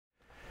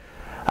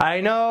I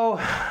know,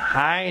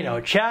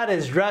 Chad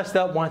is dressed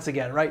up once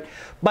again, right?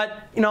 But,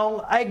 you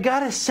know, I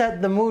gotta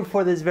set the mood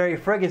for this very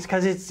fragrance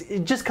because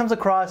it just comes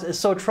across as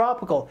so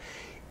tropical,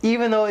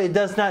 even though it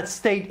does not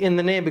state in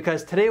the name,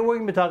 because today we're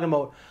gonna be talking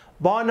about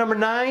bond number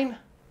 9,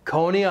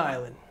 Coney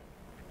Island.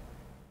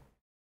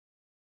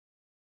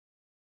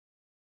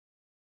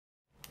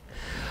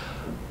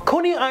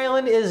 Coney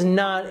Island is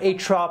not a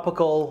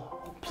tropical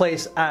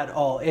place at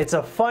all. It's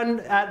a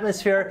fun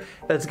atmosphere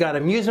that's got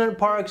amusement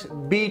parks,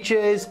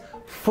 beaches,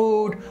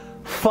 food,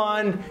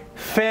 fun,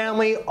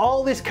 family,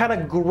 all this kind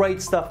of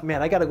great stuff.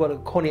 Man, I gotta go to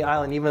Coney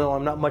Island even though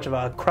I'm not much of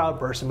a crowd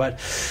person, but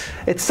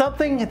it's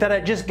something that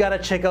I just gotta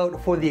check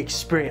out for the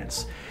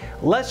experience.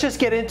 Let's just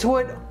get into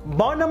it.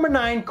 Bond number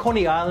 9,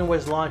 Coney Island,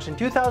 was launched in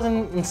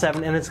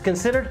 2007 and it's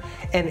considered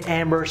an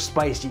amber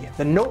spicy.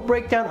 The note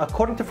breakdown,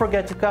 according to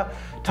Forgetica,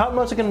 top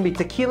notes are going to be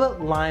tequila,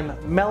 lime,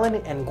 melon,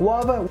 and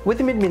guava, with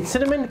the mid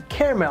cinnamon,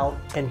 caramel,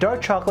 and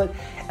dark chocolate,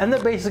 and the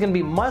base is going to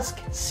be musk,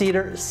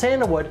 cedar,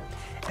 sandalwood,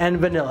 and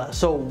vanilla.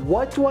 So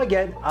what do I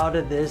get out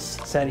of this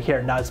scent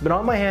here? Now, it's been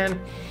on my hand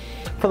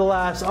for the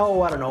last, I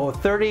don't know,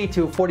 30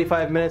 to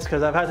 45 minutes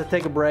because I've had to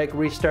take a break,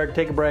 restart,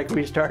 take a break,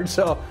 restart,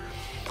 so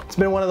it's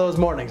been one of those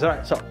mornings. All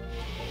right, so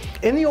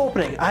in the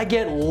opening, I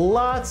get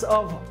lots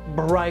of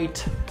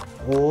bright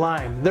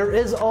lime. There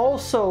is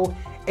also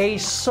a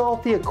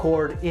salty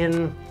accord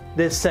in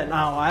this scent.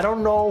 Now, I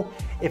don't know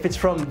if it's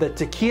from the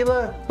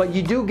tequila, but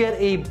you do get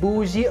a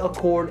boozy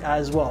accord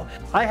as well.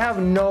 I have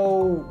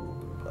no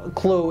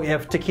clue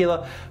if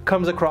tequila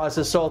comes across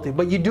as salty,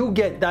 but you do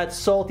get that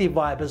salty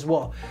vibe as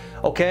well,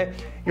 okay?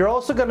 You're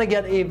also gonna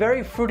get a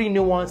very fruity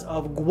nuance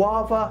of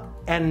guava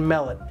and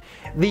melon.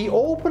 The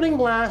opening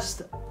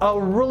lasts a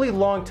really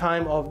long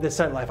time of the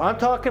scent life. I'm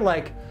talking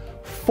like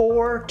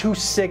 4 to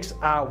 6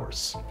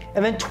 hours.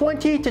 And then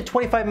 20 to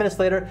 25 minutes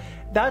later,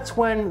 that's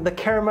when the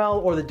caramel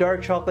or the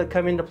dark chocolate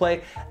come into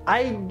play.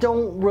 I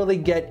don't really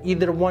get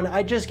either one.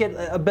 I just get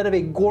a bit of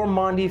a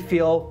gourmandy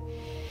feel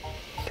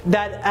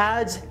that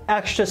adds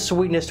extra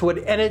sweetness to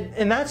it,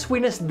 and that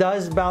sweetness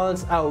does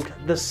balance out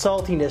the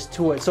saltiness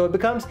to it, so it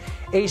becomes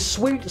a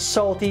sweet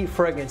salty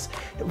fragrance.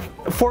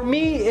 For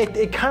me,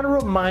 it kind of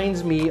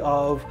reminds me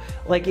of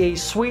like a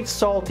sweet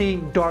salty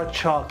dark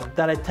chocolate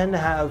that I tend to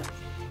have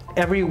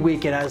every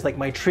weekend as like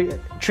my treat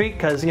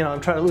because, you know,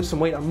 I'm trying to lose some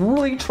weight. I'm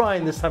really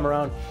trying this time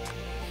around,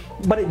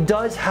 but it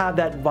does have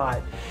that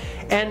vibe,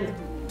 and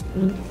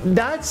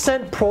that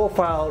scent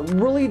profile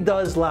really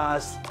does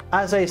last,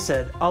 as I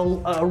said,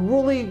 a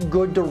really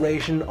good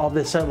duration of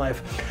the scent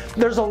life.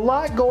 There's a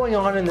lot going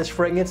on in this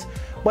fragrance,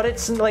 but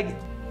it's like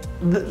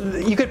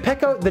you could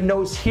pick out the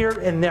notes here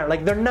and there.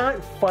 Like, they're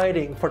not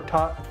fighting for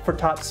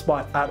top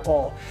spot at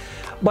all.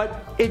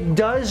 But it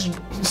does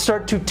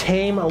start to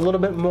tame a little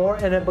bit more,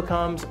 and it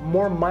becomes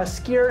more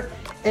muskier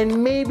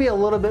and maybe a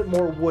little bit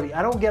more woody.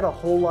 I don't get a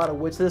whole lot of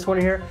wood to this one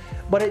here,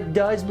 but it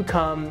does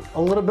become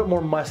a little bit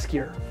more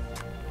muskier.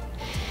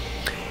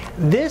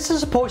 This is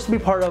supposed to be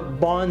part of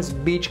Bond's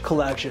beach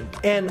collection,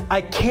 and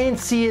I can't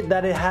see it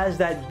that it has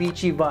that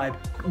beachy vibe,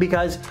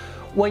 because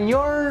when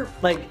you're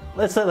like,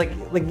 let's say like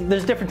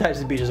there's different types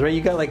of beaches, right? You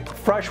got like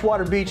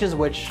freshwater beaches,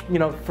 which, you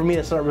know, for me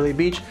it's not really a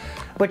beach,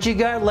 but you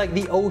got like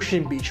the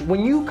ocean beach.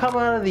 When you come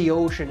out of the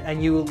ocean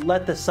and you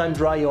let the sun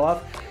dry you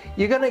off,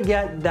 you're gonna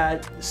get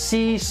that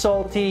sea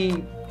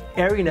salty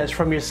airiness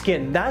from your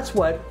skin. That's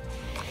what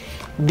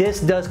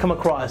this does come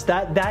across,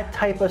 that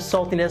type of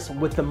saltiness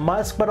with the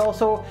musk, but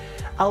also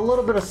a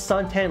little bit of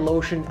suntan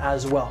lotion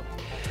as well.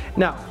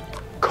 Now,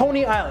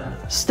 Coney Island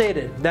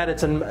stated that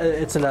it's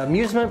an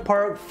amusement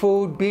park,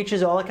 food,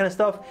 beaches, all that kind of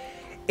stuff.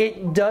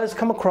 It does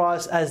come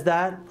across as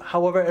that.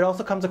 However, it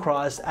also comes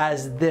across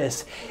as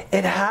this.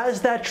 It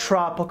has that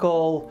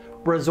tropical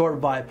resort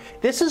vibe.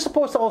 This is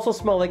supposed to also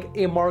smell like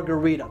a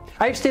margarita.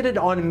 I've stated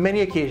on many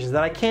occasions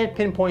that I can't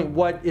pinpoint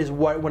what is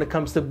what when it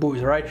comes to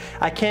booze, right?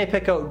 I can't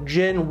pick out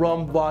gin,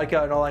 rum,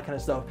 vodka, and all that kind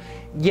of stuff.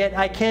 Yet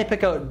I can't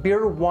pick out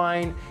beer,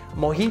 wine,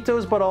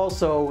 mojitos, but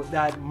also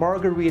that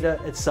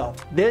margarita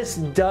itself. This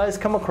does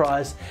come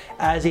across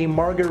as a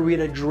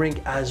margarita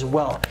drink as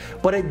well,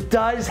 but it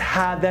does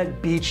have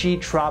that beachy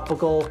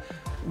tropical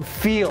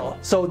feel.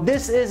 So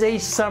this is a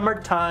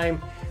summertime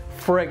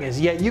fragrance.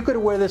 Yet you could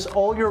wear this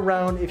all year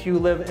round if you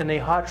live in a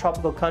hot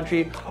tropical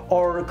country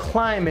or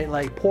climate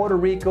like Puerto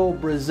Rico,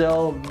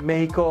 Brazil,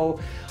 Mexico,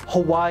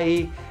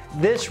 Hawaii.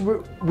 This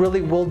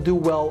really will do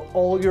well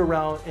all year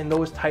round in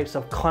those types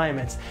of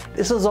climates.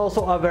 This is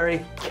also a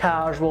very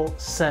casual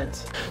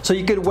scent. So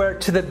you could wear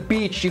it to the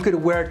beach, you could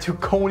wear it to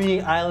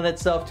Coney Island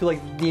itself, to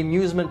like the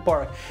amusement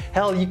park.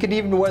 Hell, you could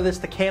even wear this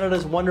to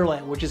Canada's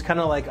Wonderland, which is kind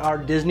of like our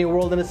Disney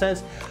World in a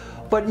sense.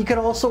 But you could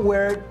also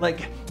wear it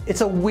like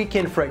it's a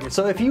weekend fragrance.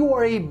 So if you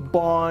are a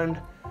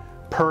Bond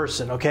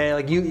person, okay,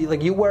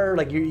 you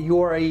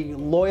are a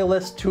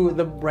loyalist to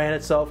the brand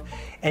itself,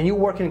 and you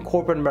work in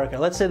corporate America.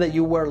 Let's say that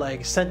you wear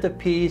like Scent of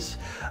Peace,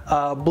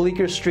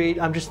 Bleecker Street.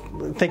 I'm just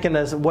thinking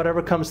as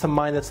whatever comes to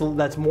mind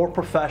that's more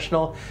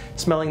professional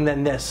smelling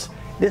than this.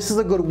 This is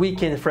a good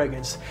weekend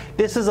fragrance.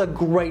 This is a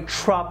great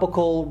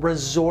tropical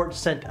resort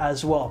scent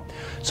as well.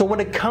 So when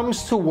it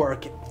comes to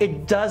work,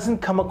 it doesn't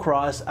come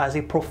across as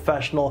a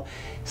professional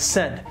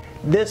scent.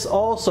 This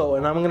also,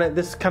 and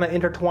this kind of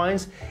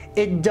intertwines,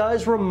 it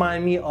does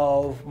remind me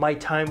of my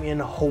time in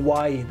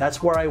Hawaii.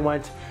 That's where I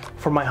went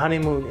for my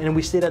honeymoon, and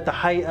we stayed at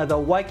the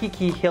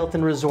Waikiki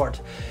Hilton Resort.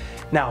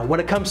 Now, when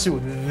it comes to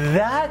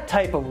that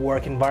type of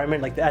work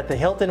environment, like at the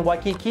Hilton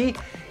Waikiki,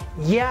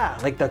 yeah,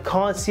 like the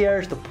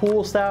concierge, the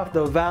pool staff,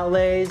 the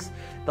valets,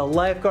 the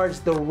lifeguards,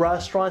 the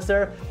restaurants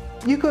there,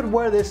 you could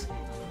wear this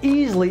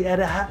easily,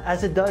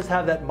 as it does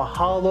have that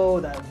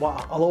mahalo, that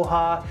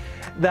aloha,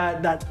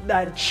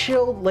 that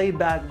chilled,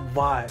 laid-back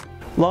vibe.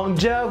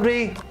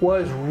 Longevity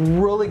was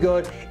really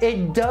good.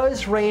 It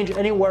does range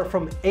anywhere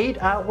from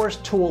 8 hours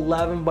to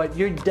 11, but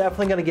you're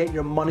definitely gonna get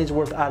your money's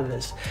worth out of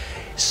this.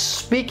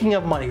 Speaking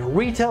of money,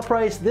 retail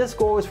price, this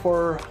goes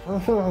for,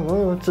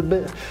 it's a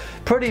bit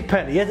pretty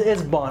penny.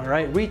 It's Bond,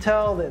 right?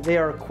 Retail, they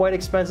are quite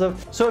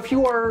expensive. So if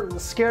you are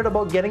scared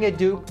about getting a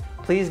dupe,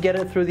 please get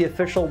it through the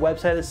official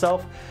website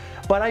itself.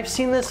 But I've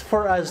seen this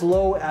for as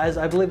low as,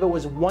 I believe it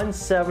was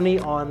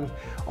 $170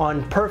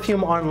 on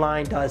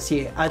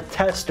perfumeonline.ca, a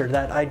tester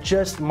that I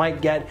just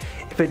might get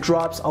if it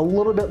drops a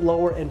little bit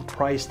lower in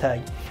price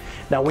tag.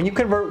 Now, when you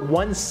convert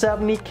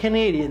 170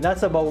 Canadian,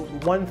 that's about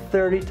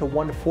 $130 to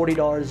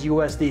 $140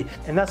 USD,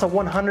 and that's a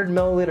 100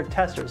 milliliter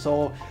tester.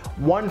 So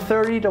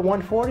 130 to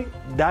 140,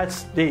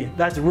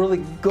 that's really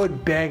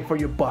good bang for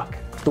your buck.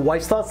 The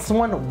wife's thoughts on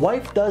this one.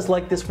 Wife does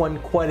like this one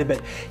quite a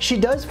bit. She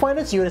does find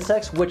it's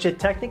unisex, which it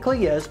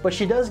technically is, but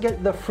she does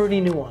get the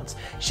fruity nuance.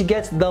 She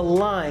gets the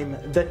lime,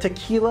 the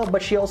tequila, but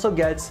she also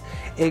gets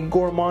a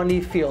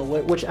gourmandy feel,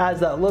 which adds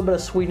that little bit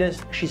of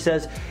sweetness. She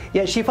says,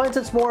 yeah, she finds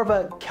it's more of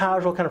a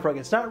casual kind of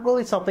fragrance, not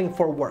really something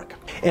for work.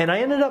 And I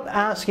ended up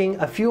asking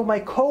a few of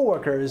my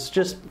coworkers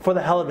just for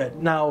the hell of it.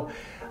 Now,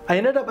 I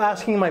ended up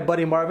asking my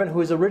buddy Marvin, who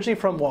is originally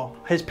from, well,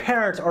 his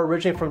parents are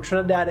originally from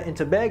Trinidad and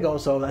Tobago,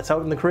 so that's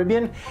out in the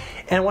Caribbean.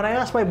 And when I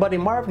asked my buddy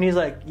Marvin, he's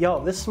like,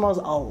 yo, this smells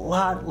a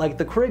lot like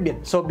the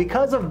Caribbean. So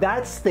because of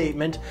that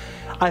statement,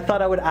 I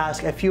thought I would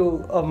ask a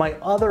few of my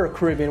other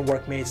Caribbean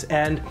workmates.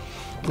 And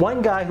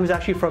one guy who's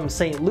actually from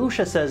St.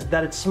 Lucia says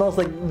that it smells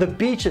like the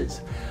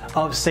beaches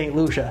of St.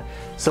 Lucia.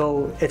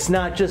 So it's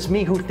not just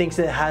me who thinks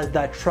it has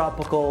that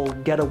tropical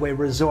getaway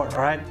resort,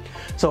 all right?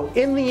 So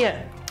in the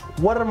end,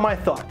 what are my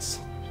thoughts?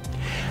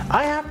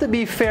 I have to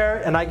be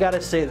fair, and I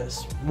gotta say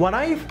this. When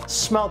I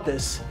smelt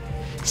this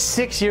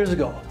 6 years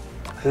ago,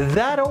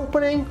 that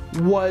opening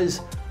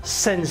was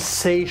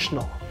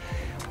sensational.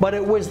 But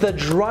it was the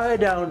dry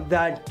down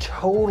that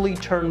totally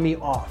turned me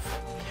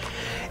off.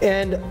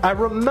 And I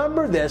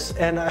remember this,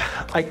 and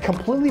I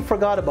completely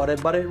forgot about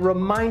it, but it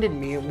reminded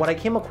me when I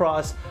came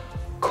across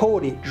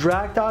Cody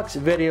Drakdok's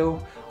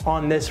video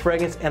on this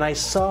fragrance, and I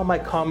saw my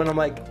comment, I'm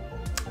like,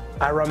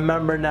 I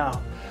remember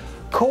now.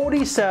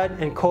 Cody said,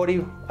 and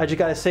Cody, I just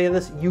gotta say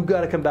this, you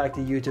gotta come back to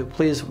YouTube,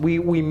 please.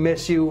 We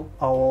miss you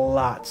a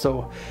lot.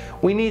 So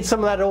we need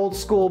some of that old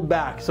school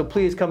back, so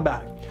please come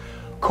back.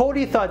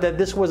 Cody thought that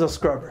this was a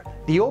scrubber.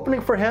 The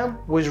opening for him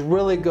was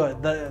really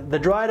good. The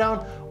dry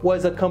down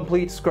was a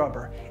complete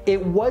scrubber.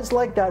 It was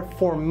like that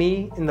for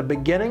me in the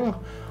beginning,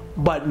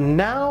 but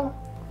now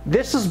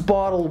this is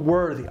bottle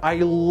worthy. I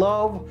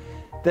love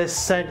the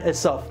scent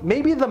itself.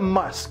 Maybe the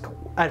musk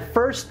at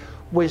first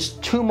was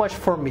too much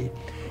for me.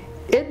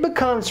 It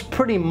becomes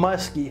pretty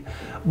musky,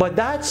 but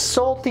that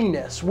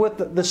saltiness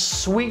with the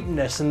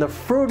sweetness and the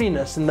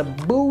fruitiness and the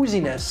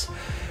booziness,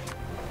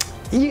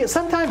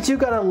 sometimes you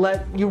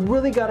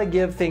really gotta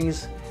give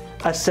things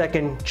a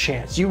second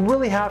chance. You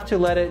really have to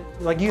let it,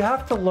 you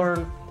have to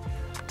learn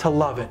to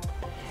love it.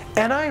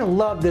 And I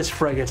love this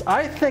fragrance.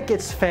 I think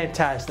it's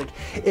fantastic.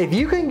 If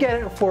you can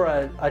get it for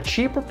a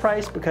cheaper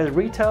price, because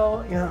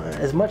retail,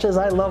 as much as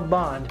I love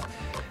Bond,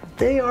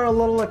 they are a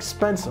little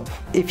expensive.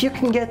 If you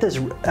can get this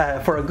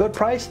for a good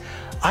price,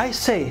 I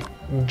say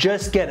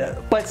just get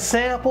it. But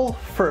sample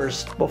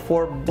first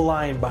before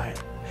blind buying.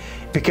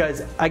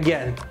 Because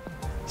again,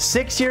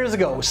 6 years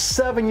ago,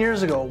 7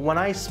 years ago, when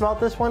I smelled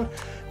this one,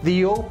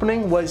 the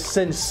opening was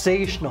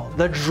sensational.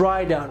 The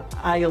dry down,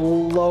 I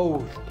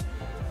loathed.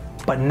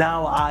 But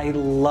now I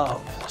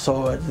love.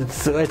 So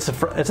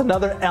it's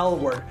another L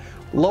word.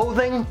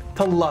 Loathing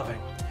to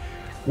loving.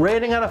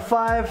 Rating out of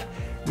 5.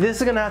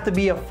 This is gonna have to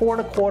be a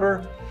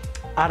 4.25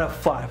 out of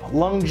 5.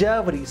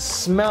 Longevity,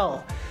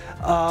 smell,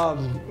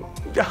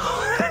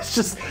 it's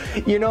just,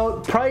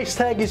 price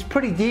tag is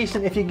pretty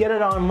decent if you get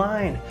it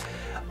online,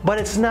 but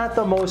it's not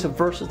the most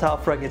versatile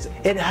fragrance.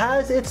 It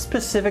has its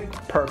specific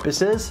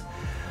purposes,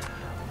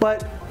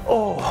 but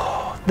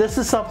this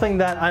is something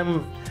that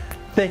I'm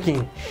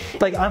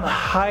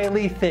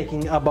highly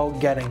thinking about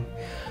getting.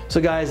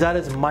 So guys, that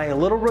is my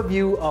little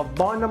review of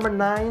Bond No.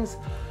 9's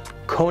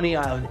Coney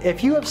Island.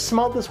 If you have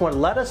smelled this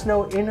one, let us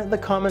know in the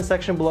comment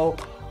section below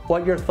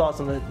what your thoughts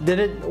on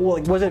it.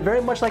 Was it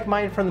very much like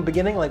mine from the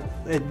beginning,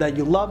 that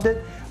you loved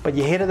it, but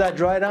you hated that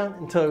dry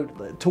down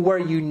to where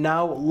you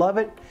now love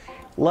it?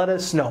 let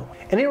us know.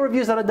 Any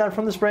reviews that I've done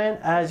from this brand,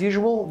 as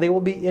usual, they will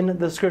be in the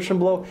description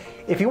below.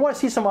 If you want to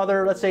see some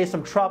other, let's say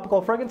some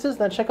tropical fragrances,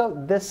 then check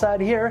out this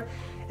side here.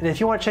 And if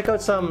you want to check out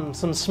some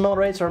smell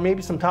rates or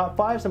maybe some top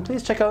 5s, then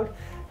please check out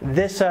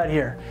this side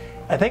here.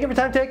 I thank you for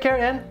your time, take care,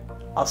 and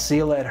I'll see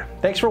you later.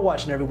 Thanks for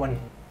watching, everyone.